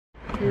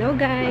Hello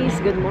guys,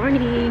 good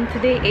morning.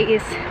 Today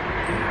is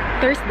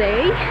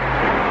Thursday,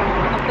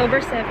 October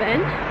 7,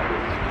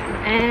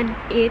 and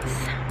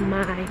it's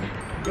my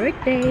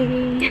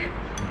birthday.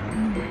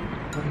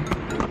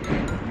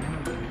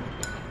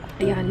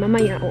 Ayan,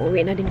 mamaya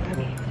uuwi na din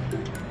kami.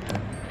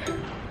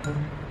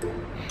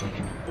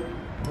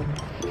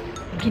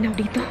 Ginaw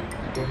dito.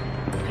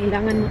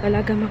 Kailangan mo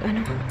talaga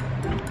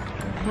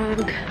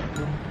mag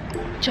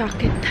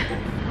jacket.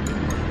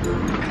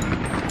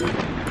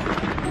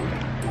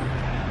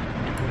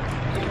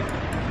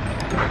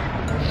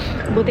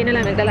 Buti na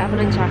lang nagdala ako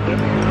ng jacket.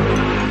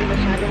 Hindi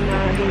masyadong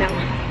ginaw.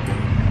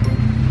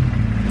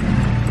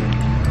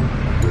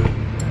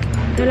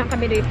 Ito lang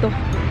kami dito.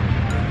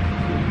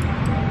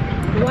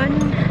 1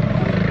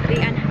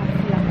 day and a half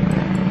lang.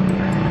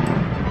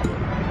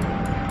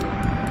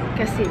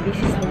 Kasi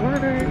busy sa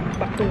work.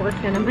 Back to work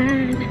na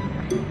naman.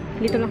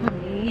 Dito lang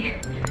kami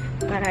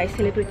para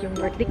i-celebrate yung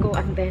birthday ko,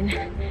 and then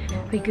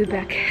we go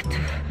back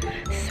to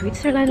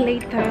Switzerland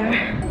later.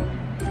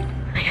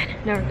 Ayan,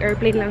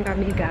 nag-airplane lang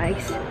kami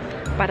guys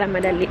para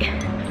madali.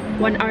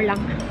 1 hour lang.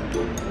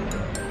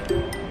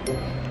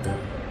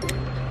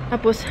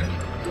 Tapos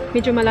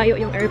medyo malayo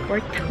yung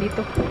airport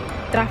dito.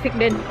 Traffic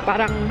din,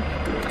 parang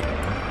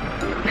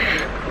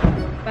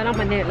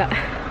Manila.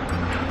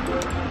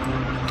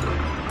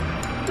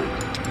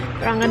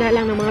 Parang ganda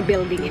lang ng mga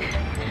building.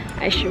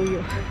 I show you.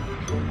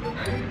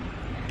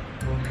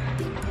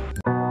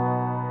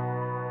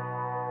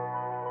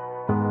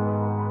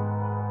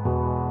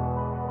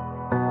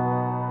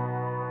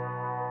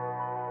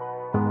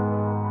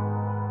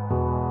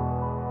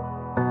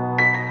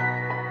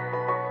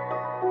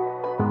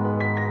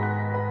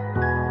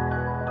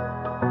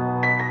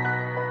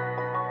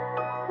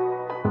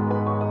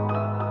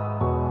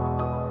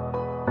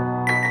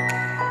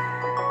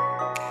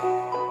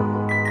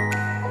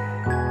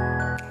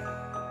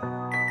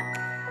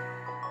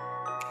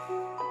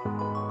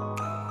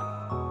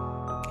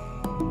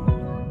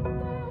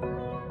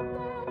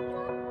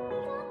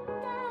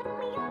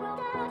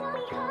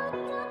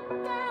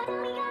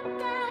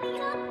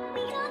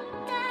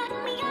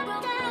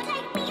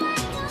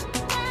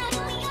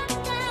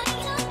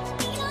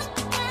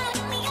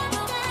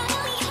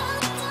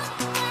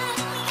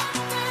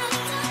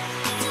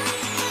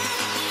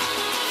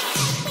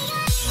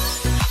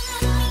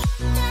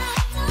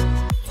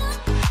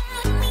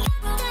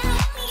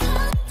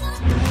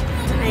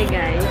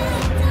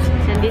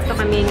 Dito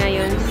kami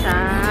ngayon sa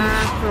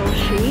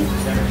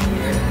Kraftstrasse,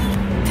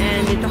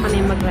 and dito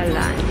kami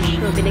magla-lunch.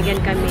 So binigyan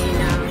kami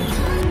ng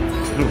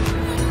loop.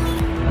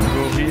 We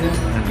go here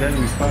and then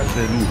we pass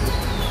the loop.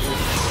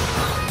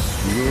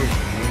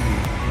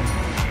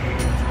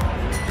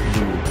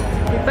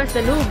 We pass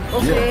the loop,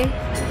 okay.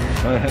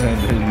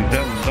 Yeah.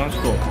 Don't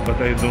stop, but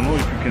I don't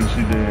know if you can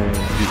see the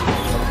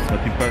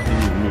but you pass the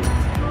loop.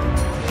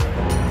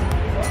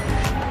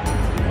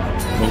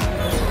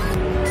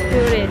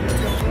 Correct.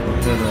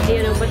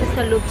 Ayan, basta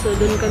sa loob. So,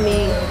 doon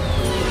kami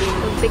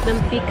mag-pick ng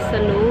pick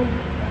sa loob.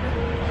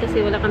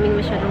 Kasi wala kaming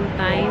masyadong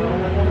time.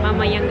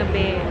 Mamayang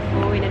gabi,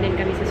 uuwi na din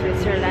kami sa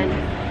Switzerland.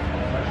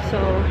 So,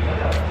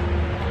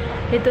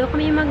 dito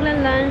kami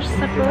magla-lunch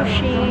sa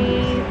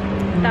Kraftstrasse.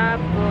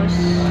 Tapos,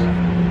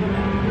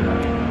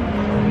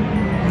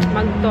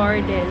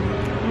 mag-tour din.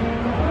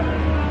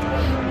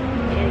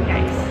 Ayan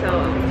guys. So,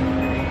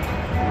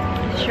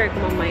 share ko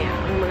mamaya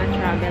ang mga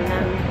travel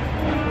namin.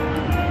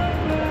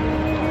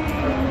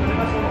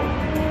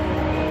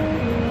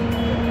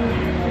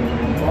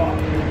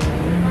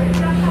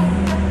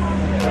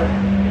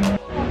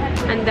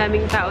 Ang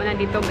daming tao na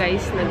dito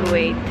guys,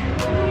 nag-wait.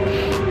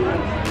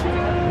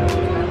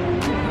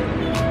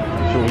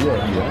 So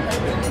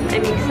yeah.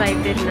 I'm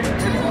excited na.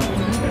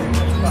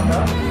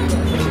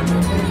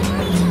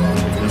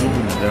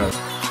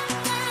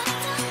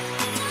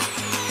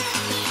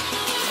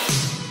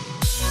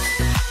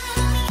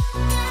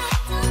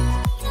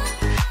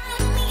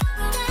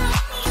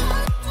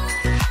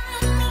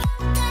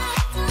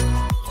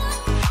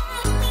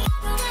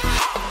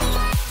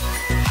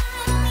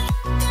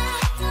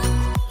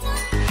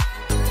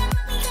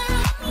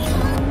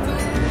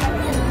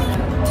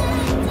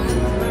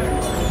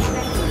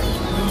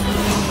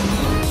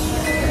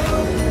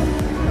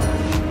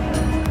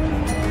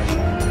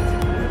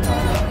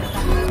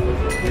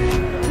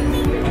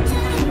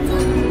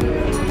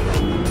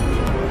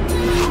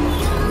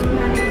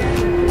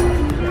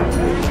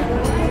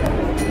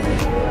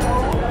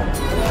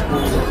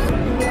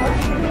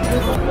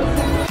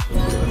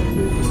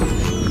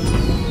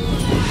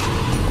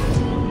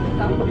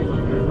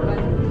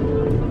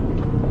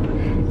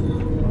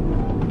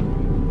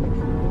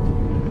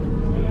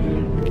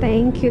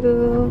 Thank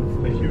you.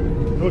 Thank you.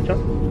 No, ciao.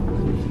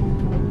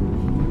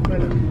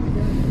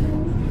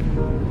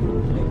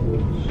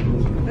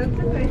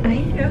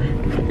 Ay.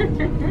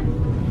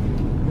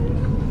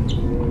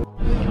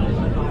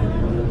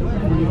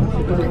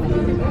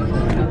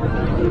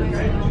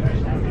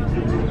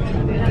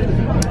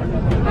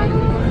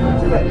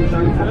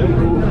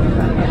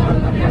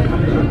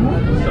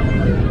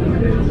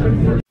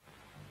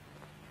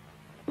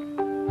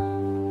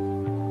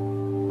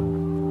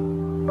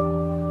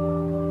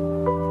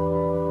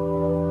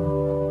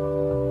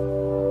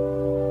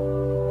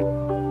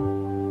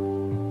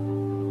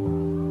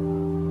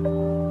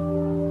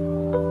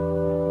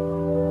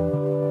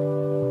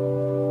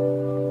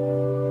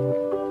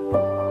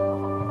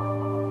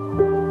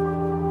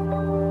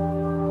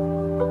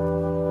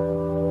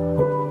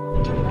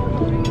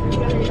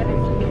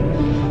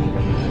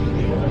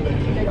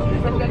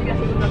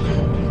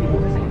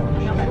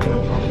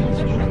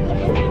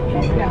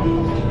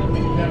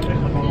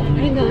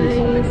 Hi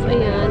guys,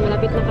 ayan,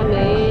 malapit na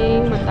kami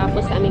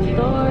matapos sa aming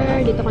tour.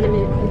 Dito na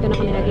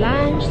kami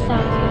nag-lunch sa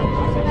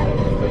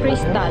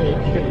Postal.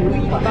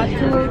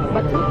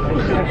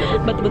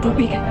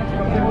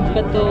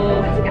 Batu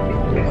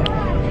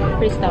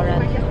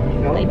restaurant.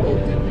 Type.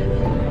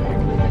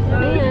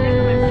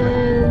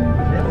 Ayan.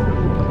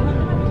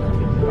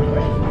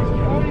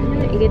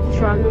 Get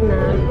drunk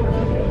na.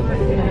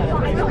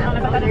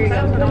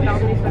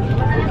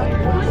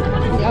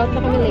 Out na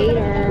kami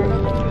later.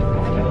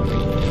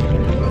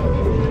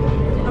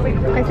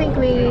 I think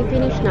we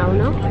finish now,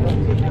 no?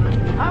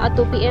 At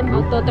 2 p.m.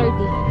 or 2:30.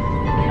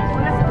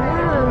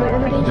 May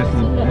ano din siya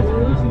sila.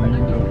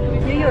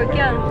 New York,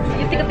 yeah.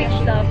 You take a beach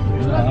stop.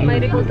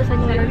 May repunta sa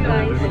New York,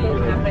 guys.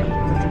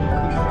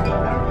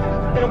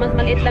 Pero mas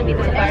maliit lang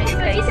dito sa Paris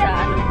kaysa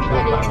ano.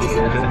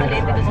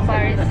 Maliit dito sa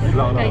Paris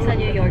kaysa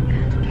New York.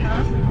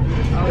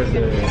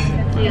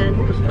 Ayan.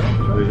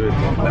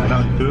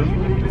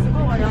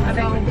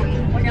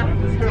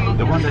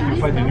 The one that you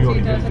find in New York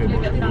is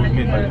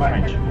made by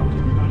French.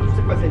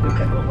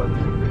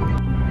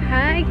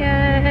 Hi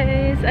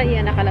guys!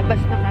 Ayan, nakalabas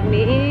na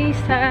kami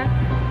sa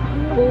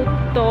boat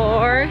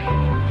tour.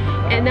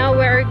 And now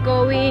we're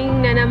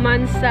going na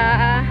naman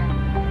sa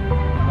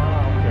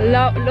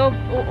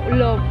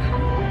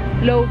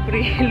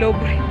Louvre.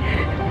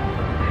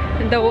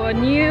 The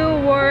new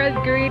world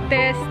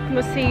greatest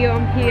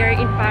museum here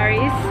in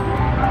Paris.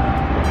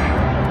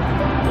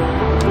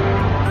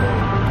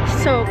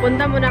 So,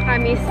 punta muna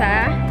kami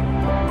sa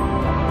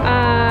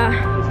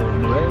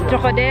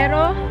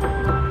Trocadero.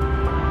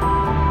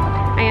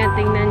 Ayan,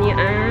 tingnan niyo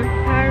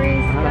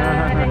Paris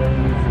guys.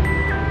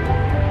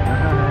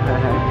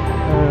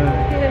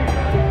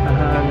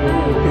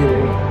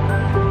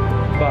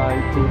 Bye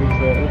to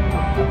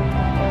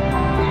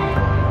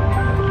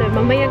So,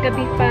 mamayang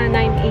gabi pa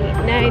 9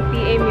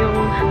 p.m. yung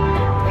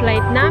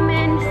flight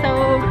namin. So,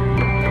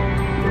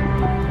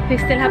 we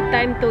still have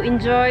time to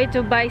enjoy,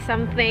 to buy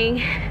something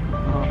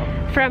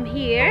from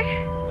here.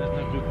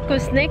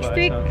 Because next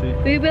week,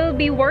 we will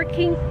be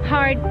working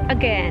hard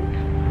again.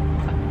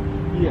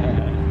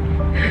 Yeah.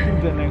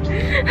 The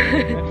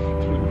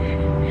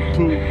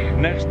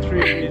next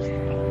trip is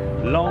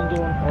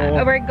London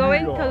or We're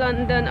going to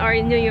London or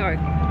New York.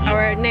 Yeah.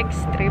 Our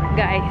next trip,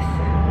 guys.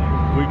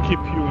 We keep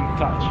you in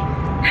touch.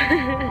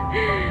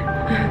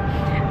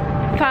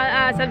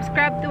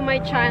 Subscribe to my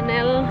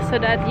channel so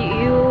that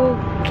you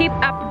keep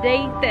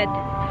updated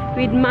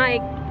with my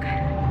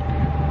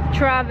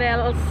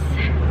travels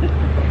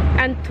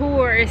and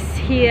tours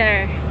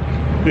here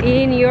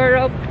in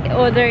Europe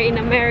or in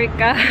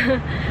America.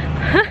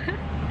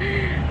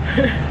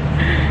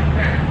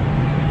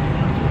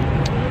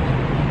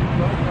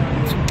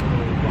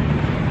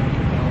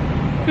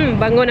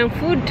 Bango ng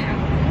food.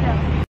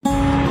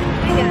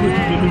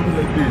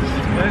 Like this.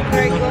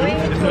 We're going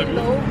to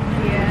Louvre.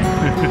 Yeah.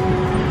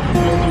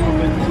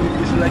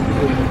 It's like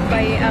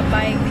By a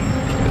bike.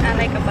 I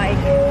like a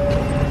bike.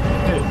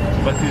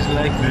 but it's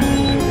like the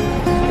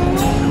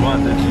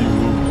one that you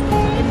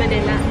In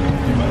Manila.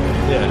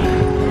 yeah.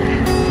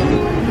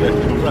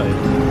 Left to right.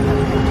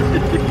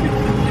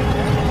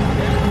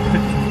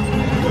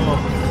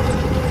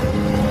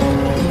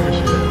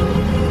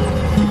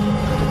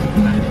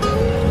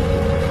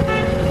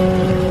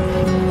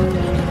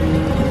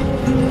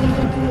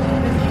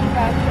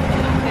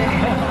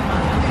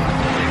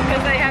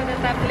 Because I have the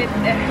tablet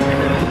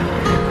there.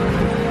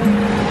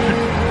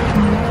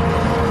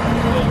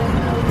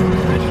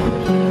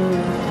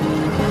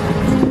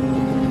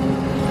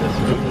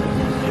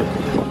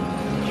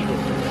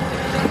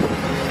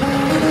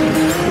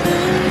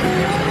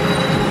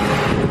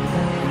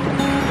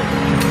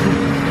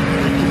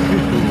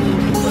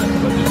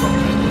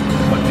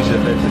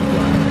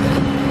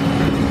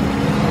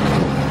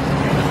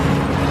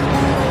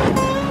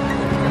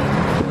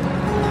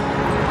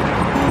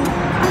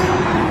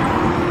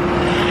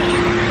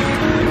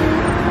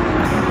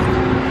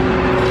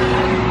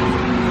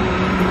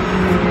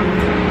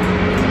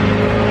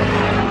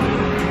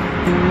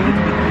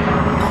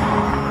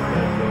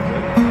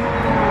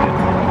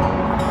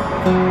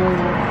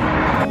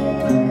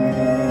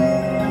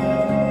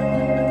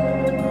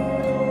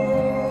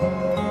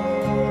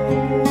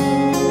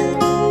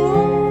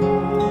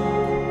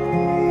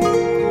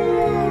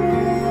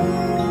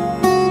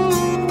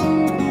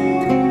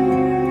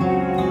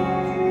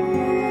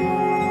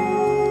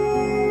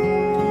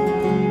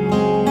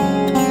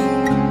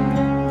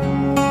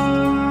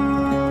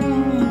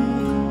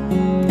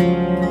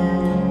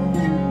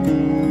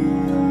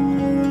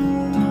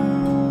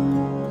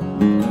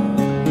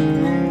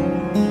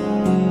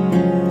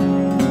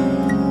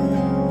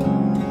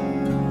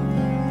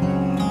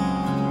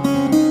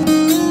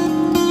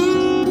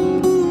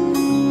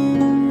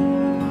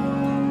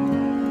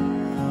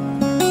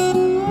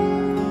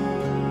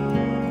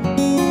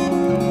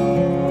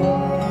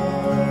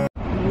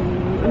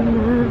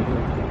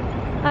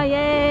 Oh,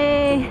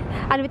 yay!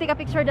 And we take a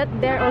picture that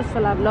there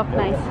also look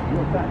nice.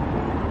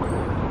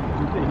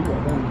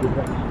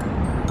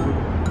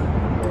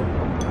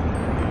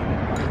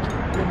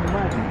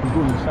 imagine to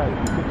go inside.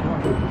 You just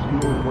want to see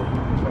what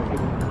inside.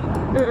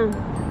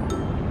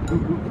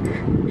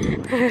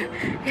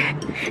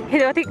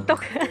 Hello,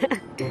 TikTok.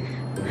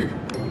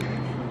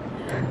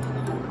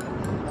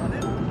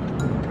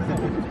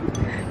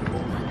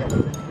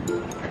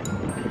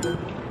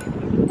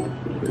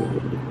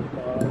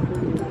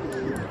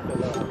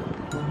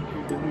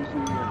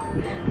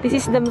 This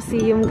is the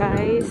museum,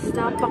 guys.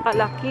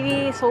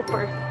 Napakalaki.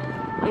 Super.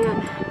 Ayan.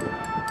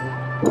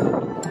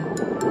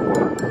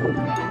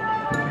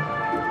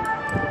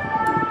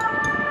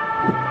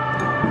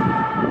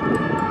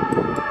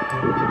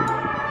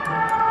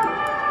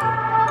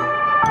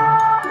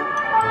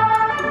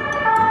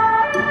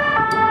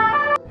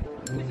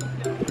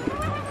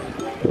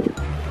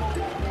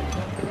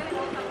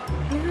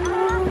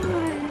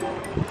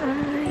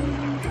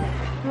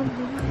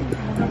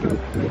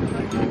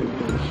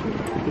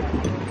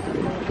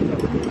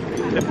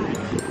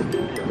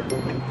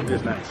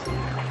 It's nice.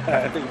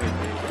 I think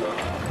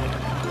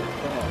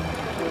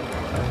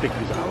take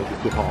this out,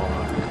 it's too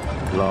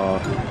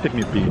hard. Take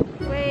me a piece.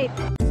 Wait.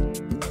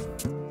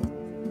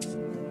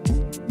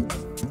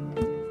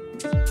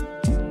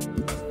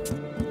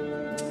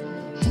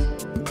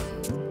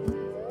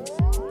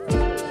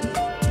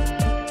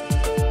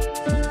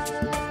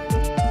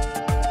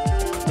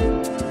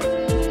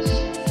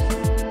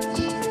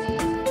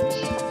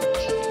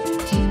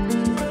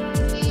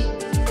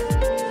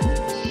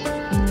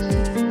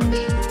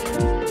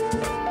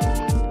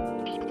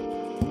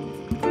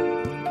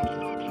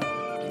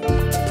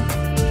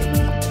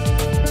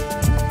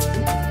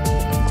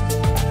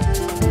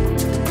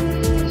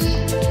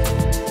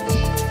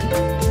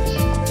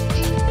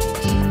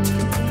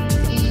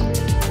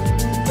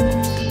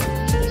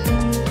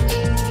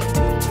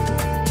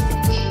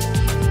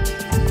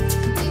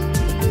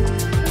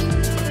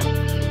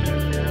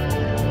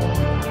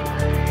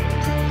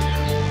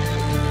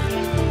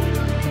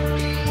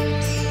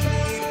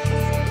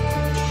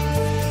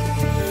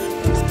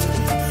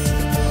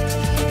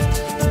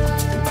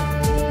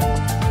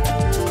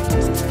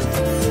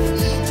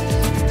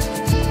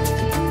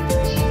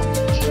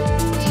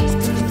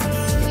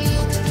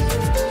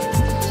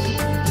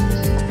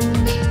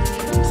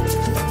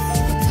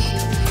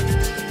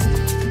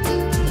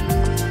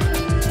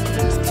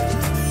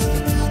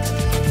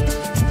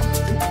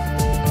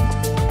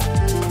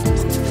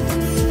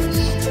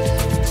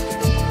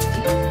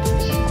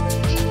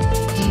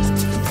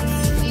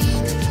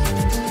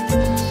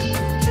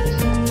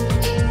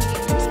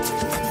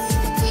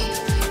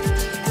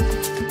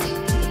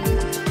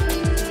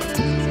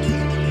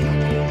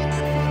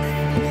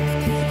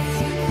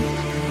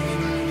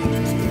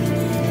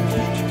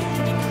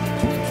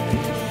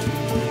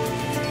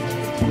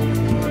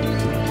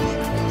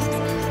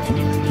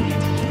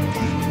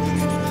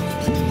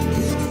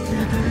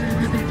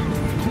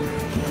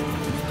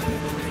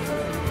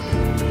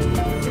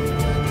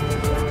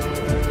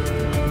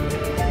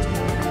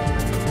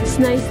 It's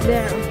nice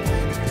there.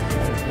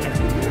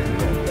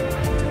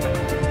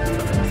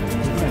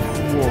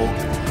 Walk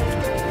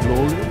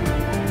slowly,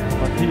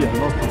 but here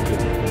not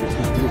today. This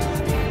is good.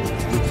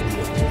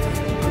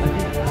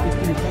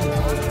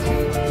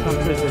 Some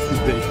places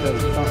they sell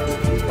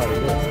something by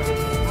there,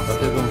 but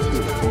they don't see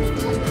it.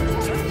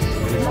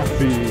 It must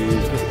be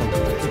just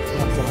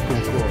after a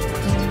control.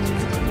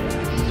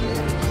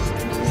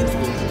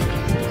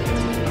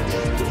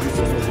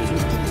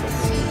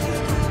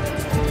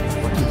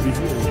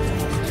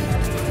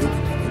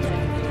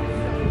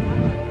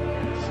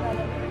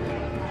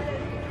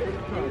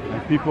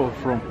 People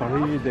from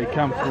Paris, they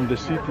come from the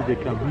city, they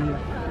come here,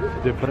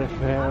 they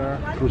prefer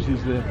because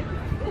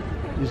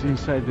it's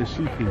inside the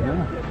city,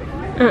 no?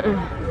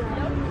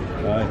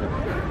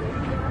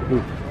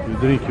 Look, you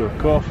drink your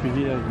coffee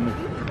here.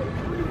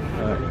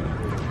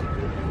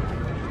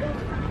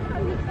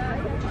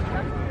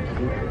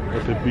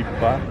 What a big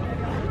park.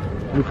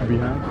 Look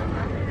behind.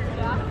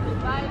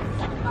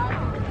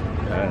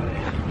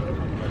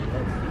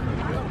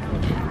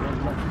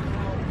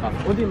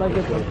 What do you like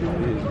about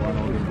Paris? Is one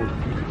of the most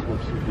beautiful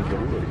cities of the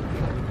world.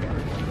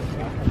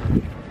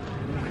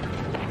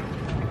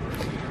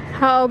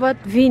 How about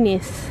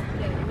Venice?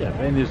 Yeah,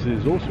 Venice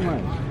is also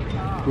nice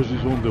because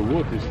it's on the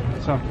water.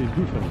 It's something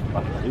different.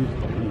 But Paris,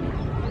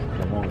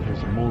 come on,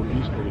 there's more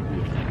history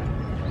here.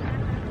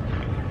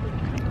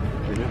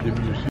 They have the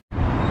museum.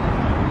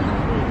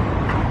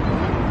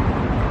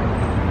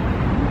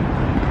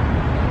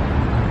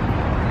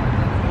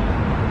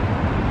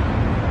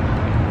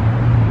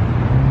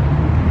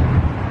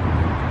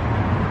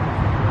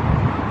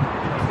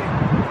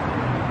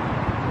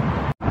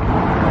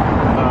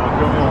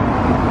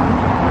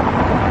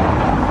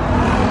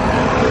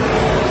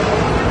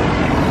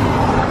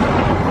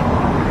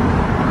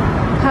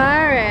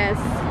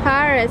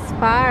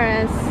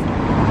 Paris.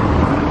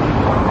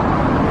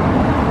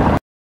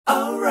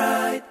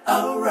 Alright.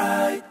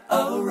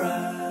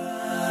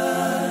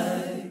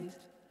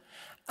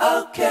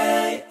 Okay.